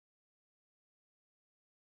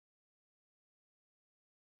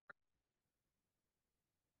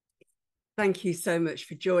Thank you so much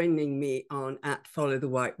for joining me on at Follow the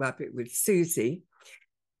White Rabbit with Susie.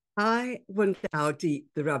 I wonder how deep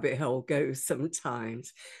the rabbit hole goes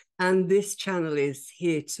sometimes, and this channel is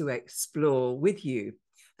here to explore with you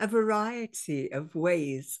a variety of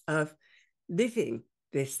ways of living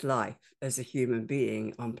this life as a human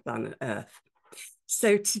being on planet Earth.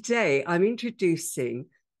 So today I'm introducing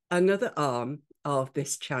another arm of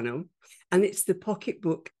this channel, and it's the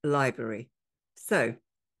Pocketbook Library. So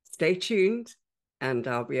stay tuned, and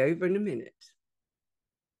I'll be over in a minute.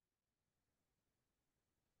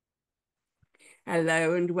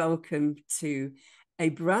 Hello and welcome to a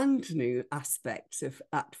brand new aspect of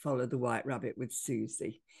At Follow the White Rabbit with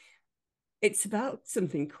Susie. It's about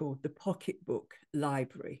something called the Pocketbook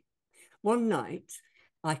Library. One night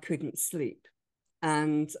I couldn't sleep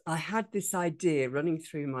and I had this idea running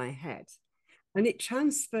through my head, and it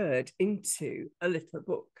transferred into a little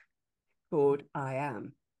book called I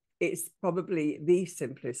Am. It's probably the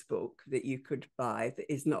simplest book that you could buy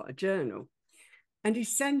that is not a journal. And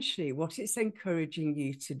essentially, what it's encouraging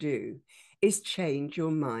you to do is change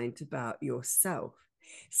your mind about yourself.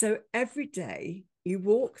 So every day you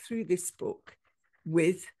walk through this book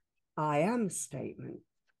with I am statements.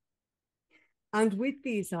 And with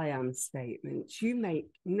these I am statements, you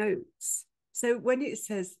make notes. So when it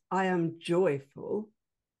says I am joyful,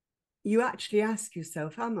 you actually ask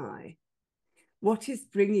yourself, am I? What is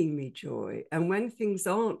bringing me joy? And when things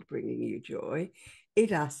aren't bringing you joy,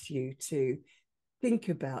 it asks you to think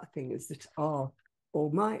about things that are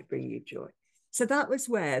or might bring you joy. So that was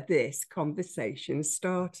where this conversation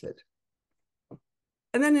started.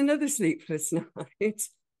 And then another sleepless night,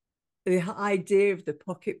 the idea of the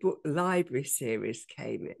Pocketbook Library series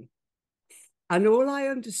came in. And all I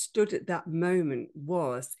understood at that moment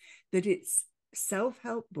was that it's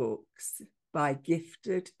self-help books by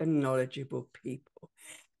gifted and knowledgeable people.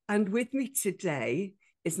 And with me today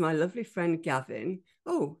is my lovely friend Gavin.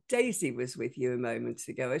 Oh, Daisy was with you a moment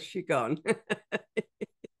ago. Has she gone?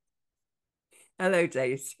 Hello,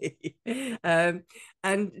 Daisy.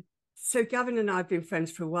 And so Gavin and I have been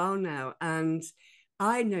friends for a while now, and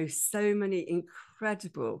I know so many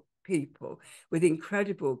incredible people with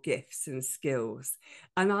incredible gifts and skills.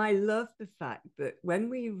 And I love the fact that when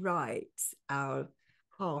we write our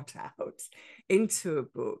heart out into a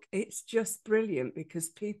book, it's just brilliant because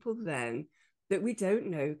people then that we don't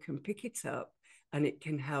know can pick it up and it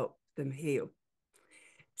can help them heal.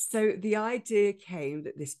 So the idea came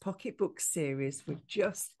that this pocketbook series was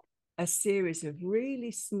just a series of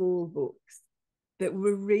really small books that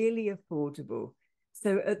were really affordable.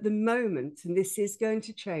 So at the moment, and this is going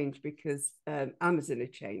to change because Amazon are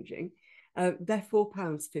changing, they're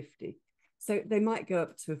 £4.50. So they might go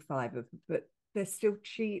up to a fiver, but they're still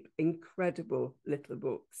cheap, incredible little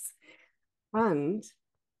books. And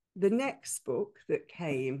the next book that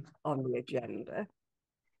came on the agenda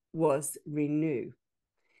was Renew.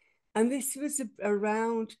 And this was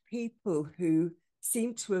around people who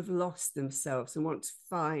seem to have lost themselves and want to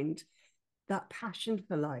find that passion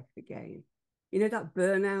for life again. You know, that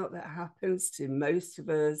burnout that happens to most of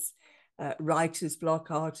us, writer's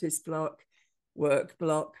block, artist block, work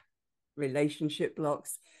block, relationship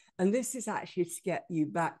blocks. And this is actually to get you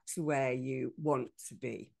back to where you want to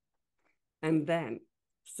be. And then,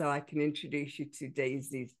 so I can introduce you to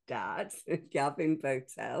Daisy's dad, Gavin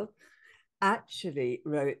Botel, actually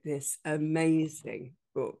wrote this amazing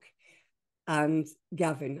book. And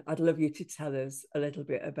Gavin, I'd love you to tell us a little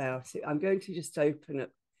bit about it. I'm going to just open up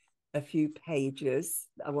a few pages.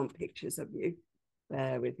 I want pictures of you.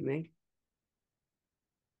 Bear with me.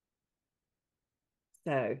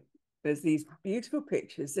 So there's these beautiful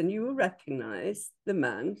pictures, and you will recognize the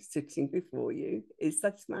man sitting before you is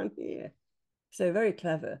this man here. So very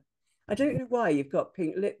clever. I don't know why you've got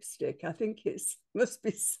pink lipstick. I think it must be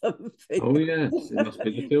something. Oh, yes, it must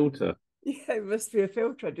be the filter. Yeah, it must be a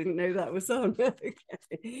filter. I didn't know that was on.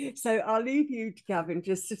 Okay. So I'll leave you, Gavin,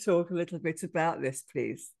 just to talk a little bit about this,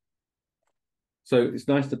 please. So it's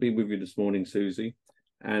nice to be with you this morning, Susie.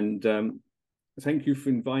 And thank you for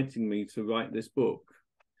inviting me to write this book.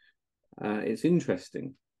 It's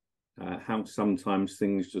interesting how sometimes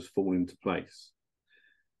things just fall into place.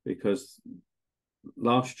 Because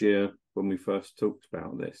last year, when we first talked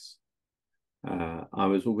about this, I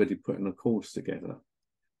was already putting a course together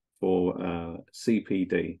for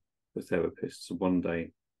CPD for therapists, a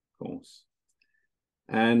one-day course.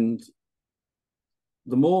 And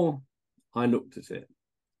the more I looked at it,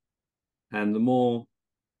 and the more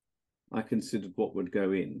I considered what would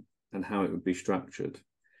go in and how it would be structured,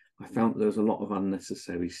 I found there was a lot of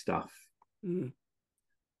unnecessary stuff. And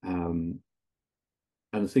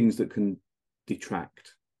things that can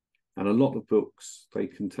detract And a lot of books, they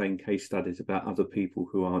contain case studies about other people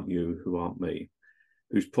who aren't you, who aren't me,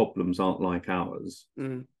 whose problems aren't like ours.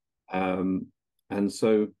 And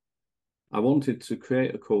so I wanted to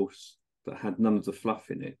create a course that had none of the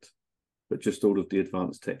fluff in it, but just all of the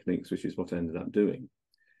advanced techniques, which is what I ended up doing.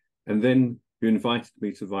 And then you invited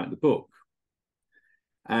me to write the book.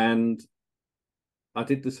 And I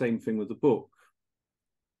did the same thing with the book.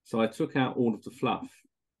 So I took out all of the fluff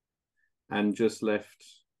and just left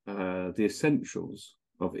the essentials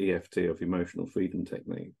of EFT, of emotional freedom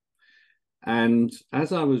technique. And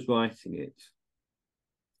as I was writing it,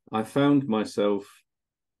 I found myself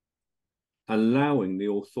allowing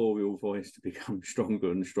the authorial voice to become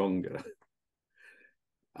stronger and stronger,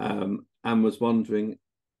 and was wondering,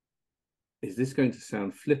 is this going to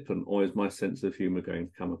sound flippant, or is my sense of humor going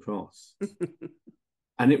to come across?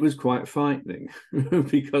 And it was quite frightening,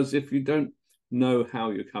 because if you don't know how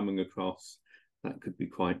you're coming across, that could be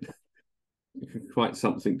quite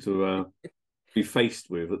something to be faced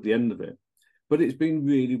with at the end of it. But it's been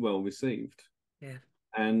really well received. Yeah.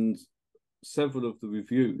 And several of the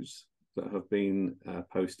reviews that have been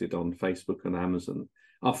posted on Facebook and Amazon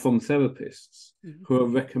are from therapists who are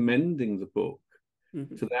recommending the book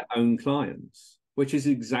to their own clients, which is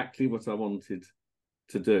exactly what I wanted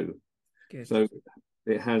to do. Good. So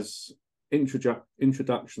it has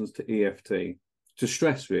introductions to EFT, to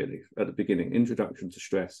stress, really, at the beginning, introduction to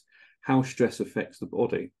stress, how stress affects the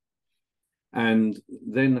body, and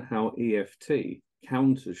then how EFT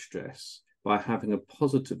counters stress by having a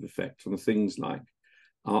positive effect on things like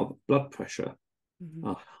our blood pressure,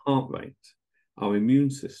 our heart rate, our immune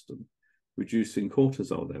system, reducing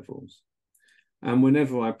cortisol levels. And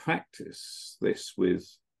whenever I practice this with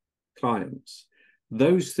clients,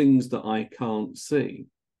 those things that I can't see,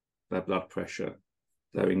 their blood pressure,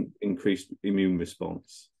 their increased immune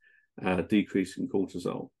response, decrease in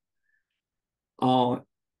cortisol, are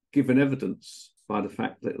given evidence by the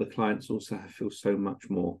fact that the clients also feel so much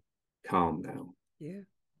more calm now. Yeah.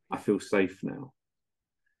 I feel safe now.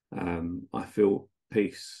 I feel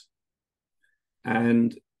peace.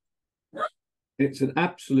 And it's an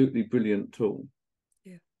absolutely brilliant tool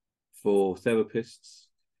for therapists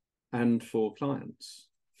and for clients,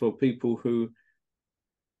 for people who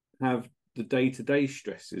have the day-to-day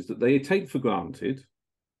stresses that they take for granted,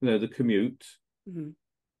 the commute, the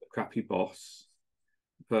crappy boss,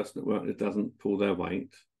 the person at work that doesn't pull their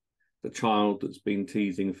weight, the child that's been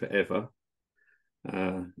teasing forever,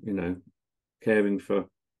 caring for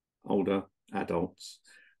older adults,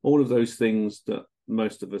 all of those things that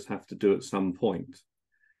most of us have to do at some point,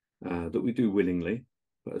 that we do willingly,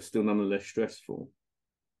 but are still nonetheless stressful,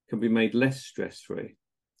 can be made less stressful,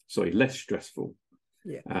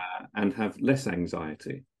 and have less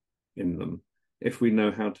anxiety in them if we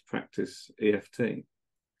know how to practice EFT.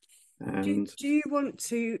 And do you want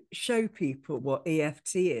to show people what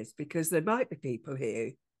EFT is? Because there might be people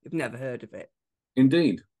here who've never heard of it.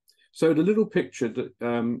 Indeed. So the little picture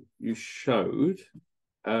that you showed.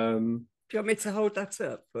 Do you want me to hold that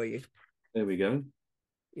up for you? There we go.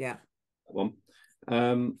 Yeah. That one.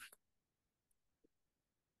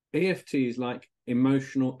 EFT is like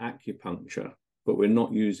emotional acupuncture, but we're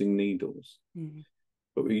not using needles.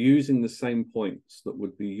 But we're using the same points that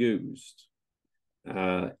would be used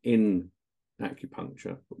in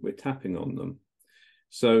acupuncture, but we're tapping on them.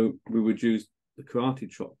 So we would use the karate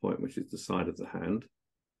chop point, which is the side of the hand,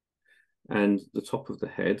 and the top of the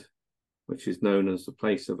head, which is known as the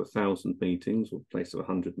place of 1,000 meetings or place of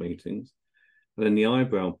 100 meetings, and then the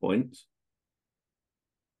eyebrow point,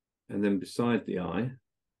 and then beside the eye,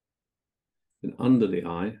 then under the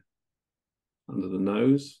eye, under the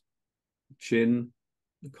nose, chin,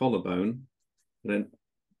 the collarbone, and then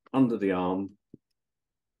under the arm,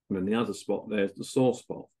 and then the other spot there's the sore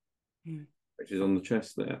spot, which is on the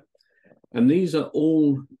chest there. And these are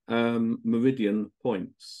all meridian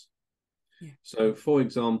points. So, for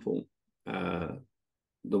example, the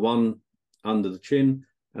one under the chin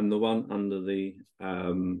and the one under the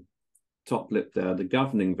top lip there, the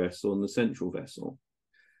governing vessel and the central vessel.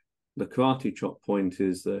 The karate chop point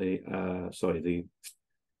is the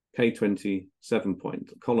K27 point,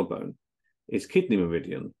 the collarbone, is kidney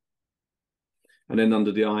meridian. And then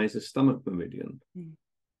under the eye is a stomach meridian.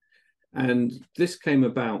 And this came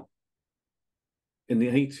about in the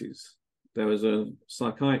 80s. There was a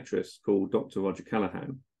psychiatrist called Dr. Roger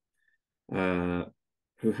Callahan,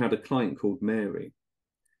 who had a client called Mary.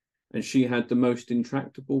 And she had the most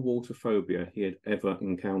intractable water phobia he had ever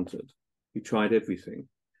encountered. He tried everything: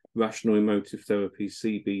 rational emotive therapy,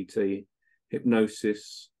 CBT,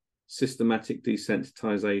 hypnosis, systematic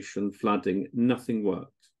desensitization, flooding. Nothing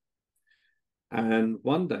worked. And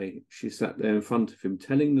one day she sat there in front of him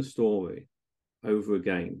telling the story over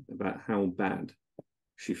again about how bad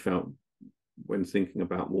she felt when thinking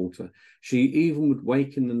about water. She even would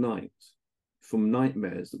wake in the night from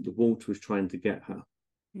nightmares that the water was trying to get her.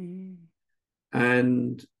 Mm.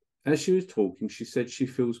 And as she was talking, she said she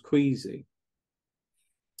feels queasy.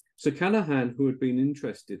 So Callahan, who had been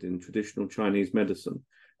interested in traditional Chinese medicine,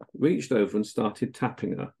 reached over and started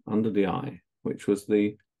tapping her under the eye, which was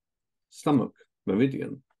the stomach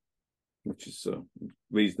meridian, which is a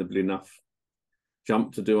reasonably enough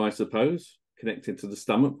jump to do, I suppose, connected to the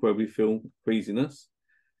stomach where we feel queasiness.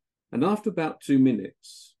 And after about 2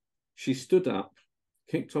 minutes, she stood up,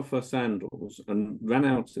 kicked off her sandals, and ran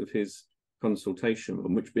out of his consultation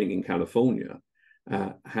room, which, being in California,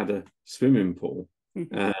 had a swimming pool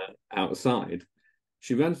outside.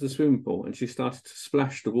 She ran to the swimming pool and she started to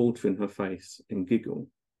splash the water in her face and giggle.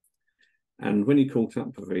 And when he caught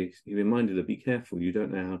up with her, he reminded her, be careful, you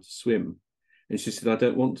don't know how to swim. And she said, I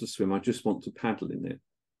don't want to swim, I just want to paddle in it.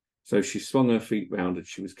 So she swung her feet round and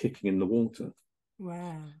she was kicking in the water.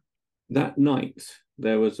 Wow. That night,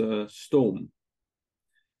 there was a storm.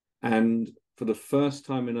 And for the first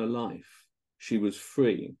time in her life, she was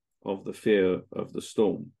free of the fear of the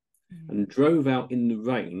storm and drove out in the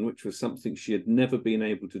rain, which was something she had never been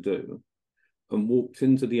able to do, and walked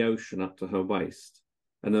into the ocean up to her waist,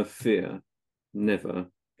 and her fear never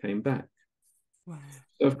came back. Wow.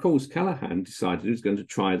 So, of course, Callahan decided he was going to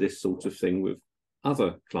try this sort of thing with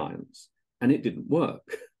other clients, and it didn't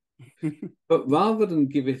work. But rather than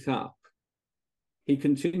give it up, he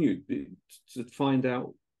continued to find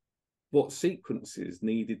out what sequences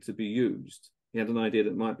needed to be used. He had an idea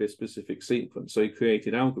that might be a specific sequence, so he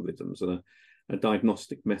created algorithms and a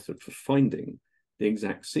diagnostic method for finding the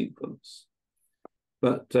exact sequence.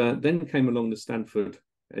 But then came along the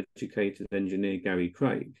Stanford-educated engineer Gary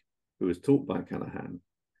Craig, who was taught by Callahan,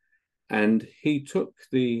 and he took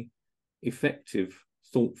the effective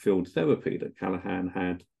thought field therapy that Callahan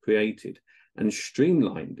had created and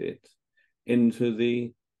streamlined it into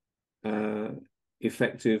the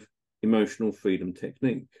effective emotional freedom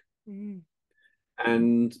technique.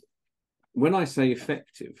 And when I say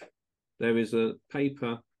effective, there is a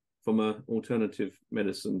paper from an alternative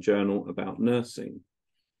medicine journal about nursing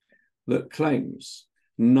that claims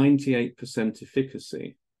 98%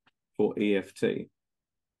 efficacy for EFT.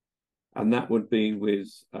 And that would be with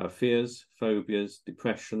fears, phobias,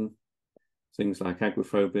 depression, things like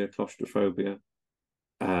agoraphobia, claustrophobia,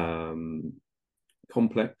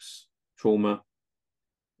 complex trauma,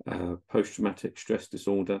 post-traumatic stress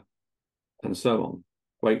disorder, and so on.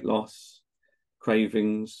 Weight loss,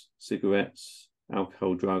 cravings, cigarettes,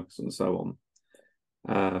 alcohol, drugs, and so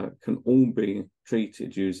on, can all be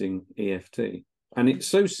treated using EFT. And it's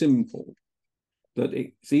so simple that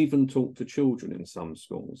it's even taught to children in some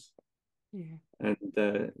schools. Yeah.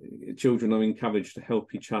 And children are encouraged to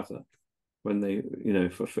help each other when they,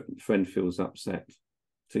 if a friend feels upset,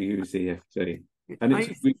 to use EFT. And it's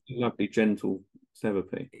a really lovely, gentle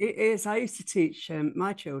therapy. It is. I used to teach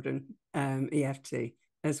my children EFT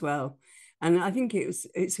as well. And I think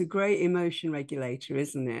it's a great emotion regulator,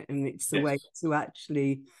 isn't it? And it's the way to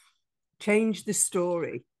actually change the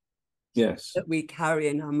story that we carry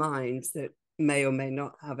in our minds that may or may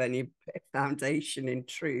not have any foundation in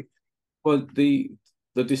truth. Well, the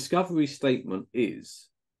discovery statement is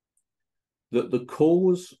that the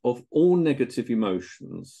cause of all negative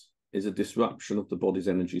emotions is a disruption of the body's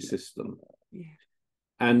energy system. Yeah.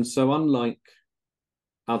 And so unlike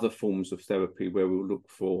other forms of therapy where we'll look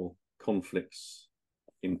for conflicts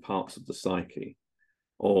in parts of the psyche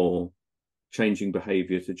or changing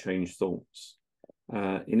behavior to change thoughts,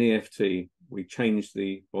 in EFT, we change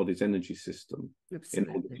the body's energy system in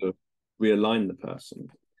order to realign the person.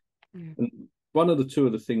 Yeah. And one of the two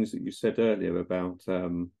of the things that you said earlier about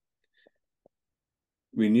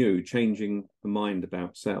renew, changing the mind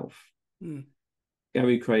about self.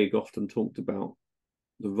 Gary Craig often talked about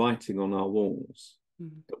the writing on our walls,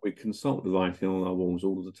 that we consult the writing on our walls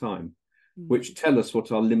all the time, which tell us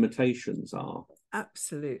what our limitations are.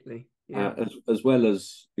 Absolutely. Yeah. As well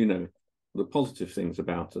as, the positive things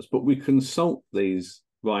about us. But we consult these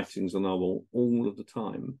writings on our wall all of the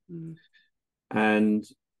time. And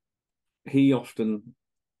he often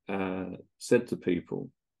said to people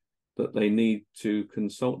that they need to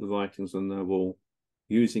consult the writings on their wall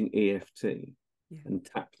using EFT and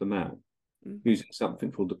tap them out, using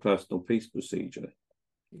something called the personal peace procedure.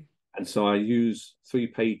 And so I use 3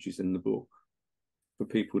 pages in the book for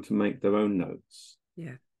people to make their own notes,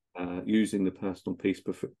 using the personal peace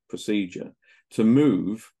procedure to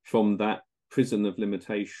move from that prison of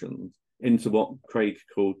limitations into what Craig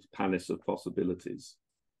called Palace of Possibilities.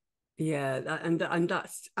 Yeah, and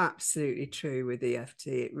that's absolutely true with EFT.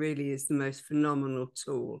 It really is the most phenomenal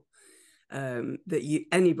tool that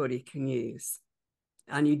anybody can use,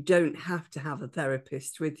 and you don't have to have a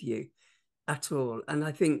therapist with you at all. And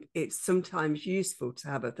I think it's sometimes useful to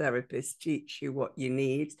have a therapist teach you what you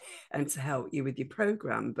need and to help you with your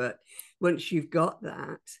program. But once you've got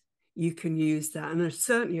that, you can use that. And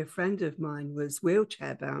certainly a friend of mine was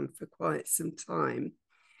wheelchair bound for quite some time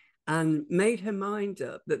and made her mind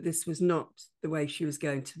up that this was not the way she was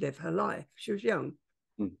going to live her life. She was young.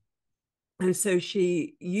 Mm. And so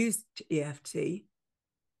she used EFT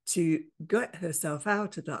to get herself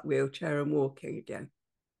out of that wheelchair and walking again.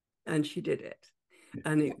 And she did it.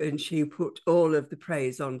 And she put all of the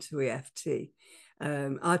praise onto EFT.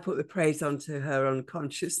 I put the praise onto her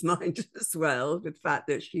unconscious mind as well, the fact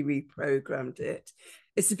that she reprogrammed it.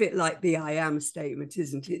 It's a bit like the I am statement,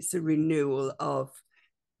 isn't it? It's a renewal of,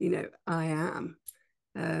 I am.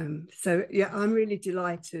 So yeah, I'm really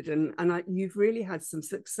delighted, and you've really had some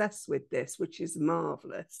success with this, which is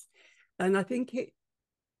marvelous. And I think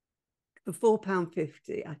for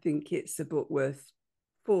 £4.50, I think it's a book worth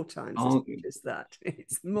 4 times as much as that.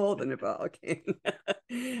 It's more than a bargain.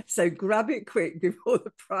 So grab it quick before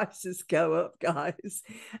the prices go up, guys.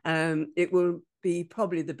 It will be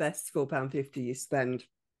probably the best £4.50 you spend.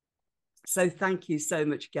 So thank you so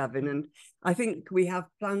much, Gavin. And I think we have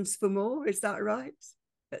plans for more. Is that right?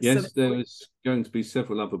 Yes, there's going to be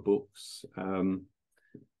several other books.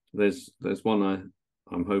 There's one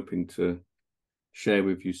I'm hoping to share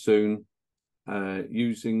with you soon,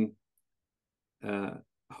 using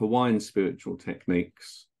Hawaiian spiritual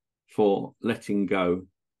techniques for letting go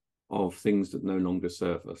of things that no longer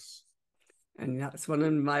serve us. And that's one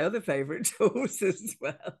of my other favorite tools as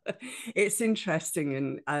well. It's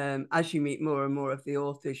interesting. And as you meet more and more of the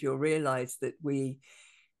authors, you'll realize that we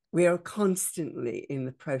are constantly in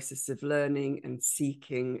the process of learning and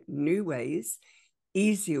seeking new ways,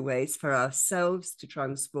 easier ways for ourselves to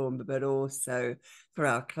transform, but also for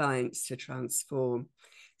our clients to transform.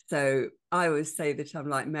 So I always say that I'm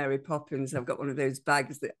like Mary Poppins. I've got one of those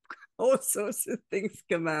bags that all sorts of things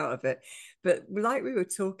come out of it. But like we were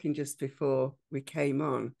talking just before we came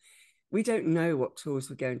on, we don't know what tools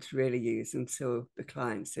we're going to really use until the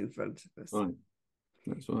client's in front of us. Right.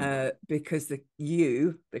 That's right. Because the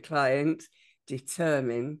client,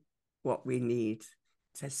 determine what we need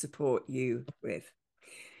to support you with.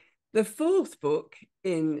 The 4th book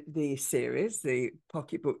in the series, the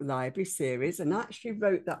Pocketbook Library series, and I actually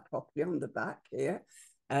wrote that properly on the back here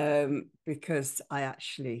because I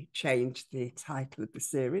actually changed the title of the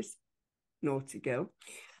series, Naughty Girl.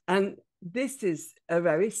 And this is a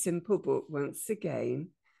very simple book, once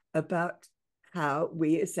again, about how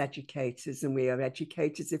we as educators, and we are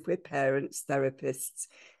educators if we're parents, therapists,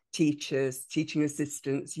 teachers, teaching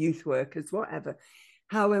assistants, youth workers, whatever,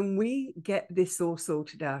 how when we get this all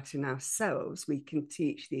sorted out in ourselves, we can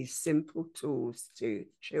teach these simple tools to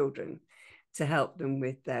children to help them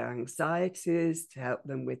with their anxieties, to help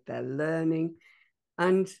them with their learning.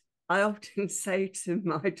 And I often say to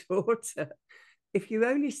my daughter, if you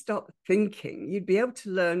only stop thinking, you'd be able to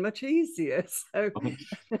learn much easier. So,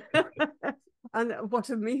 and what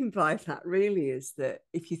I mean by that really is that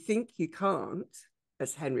if you think you can't,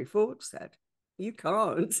 as Henry Ford said, you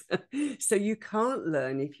can't. So you can't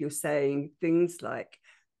learn if you're saying things like,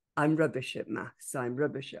 I'm rubbish at maths, I'm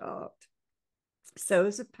rubbish at art. So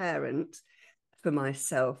as a parent, for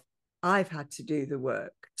myself, I've had to do the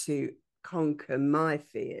work to conquer my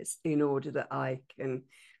fears in order that I can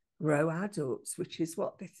grow adults, which is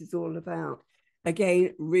what this is all about.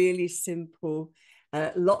 Again, really simple,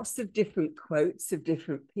 lots of different quotes of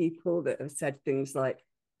different people that have said things like,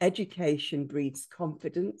 education breeds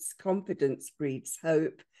confidence, confidence breeds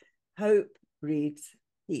hope, hope breeds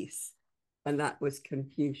peace. And that was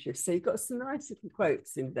Confucius. So you've got some nice little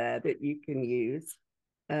quotes in there that you can use.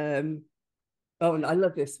 And I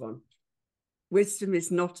love this one. Wisdom is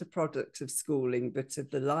not a product of schooling, but of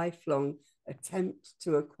the lifelong attempt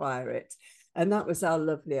to acquire it. And that was our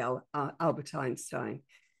lovely Albert Einstein.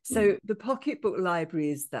 So the Pocketbook Library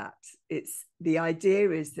is that. It's the idea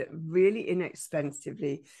is that really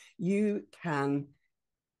inexpensively, you can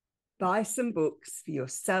buy some books for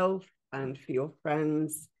yourself and for your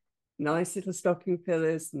friends, nice little stocking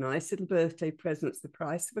fillers, nice little birthday presents, the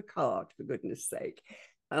price of a card, for goodness sake,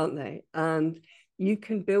 aren't they? And you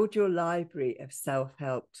can build your library of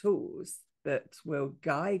self-help tools that will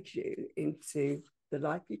guide you into the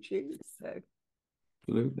life you choose. So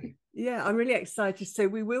absolutely. yeah, I'm really excited. So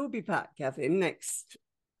we will be back, Gavin, next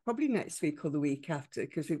probably next week or the week after,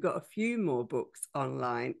 because we've got a few more books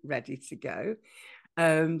online ready to go.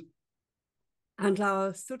 And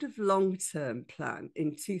our sort of long-term plan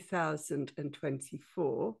in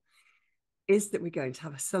 2024 is that we're going to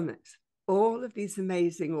have a summit. All of these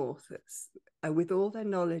amazing authors, with all their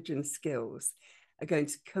knowledge and skills, are going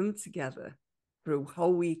to come together for a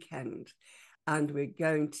whole weekend, and we're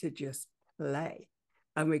going to just play,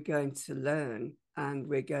 and we're going to learn, and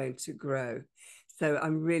we're going to grow. So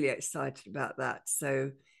I'm really excited about that.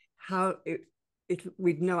 So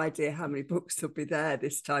we've no idea how many books will be there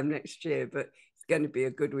this time next year, but it's going to be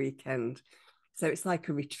a good weekend. So it's like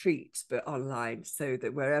a retreat, but online, so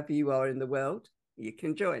that wherever you are in the world, you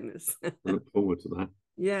can join us. I look forward to that.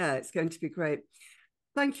 Yeah, it's going to be great.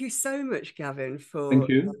 Thank you so much, Gavin, Thank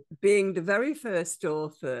for you. being the very first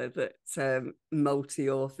author that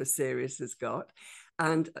multi-author series has got,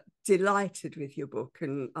 and delighted with your book.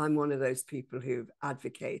 And I'm one of those people who've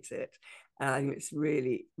advocated it. I think it's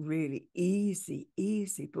really, really easy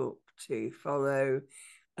book to follow.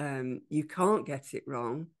 You can't get it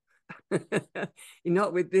wrong. You're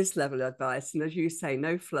not with this level of advice. And as you say,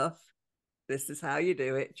 no fluff. This is how you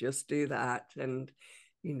do it. Just do that. And,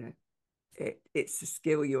 you know, it's a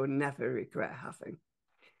skill you'll never regret having.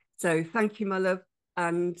 So thank you, my love.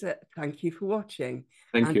 And thank you for watching.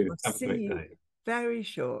 Thank And you. we'll Have a see great you day. very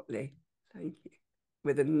shortly. Thank you.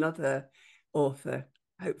 With another author,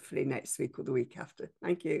 hopefully next week or the week after.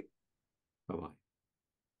 Thank you. Bye-bye.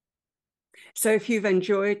 So if you've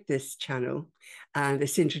enjoyed this channel and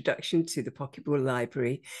this introduction to the Pocketbook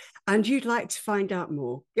Library, and you'd like to find out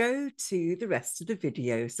more, go to the rest of the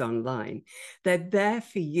videos online. They're there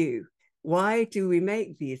for you. Why do we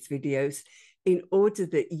make these videos? In order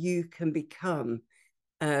that you can become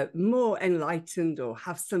more enlightened, or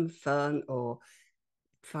have some fun, or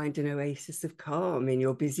find an oasis of calm in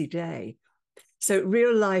your busy day. So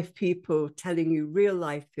real life people telling you real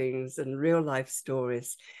life things and real life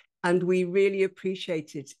stories. And we really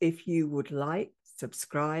appreciate it if you would like,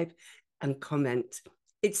 subscribe, and comment.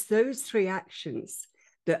 It's those three actions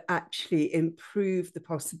that actually improve the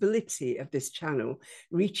possibility of this channel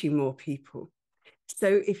reaching more people.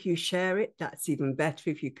 So if you share it, that's even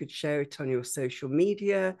better. If you could share it on your social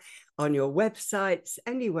media, on your websites,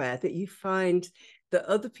 anywhere that you find that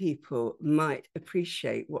other people might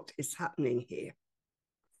appreciate what is happening here.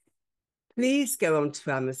 Please go on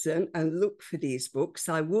to Amazon and look for these books.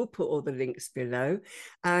 I will put all the links below,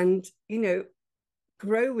 and,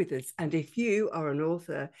 grow with us. And if you are an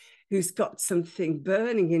author who's got something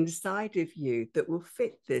burning inside of you that will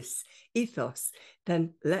fit this ethos,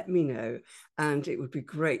 then let me know. And it would be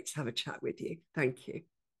great to have a chat with you. Thank you.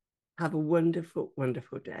 Have a wonderful,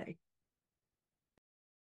 wonderful day.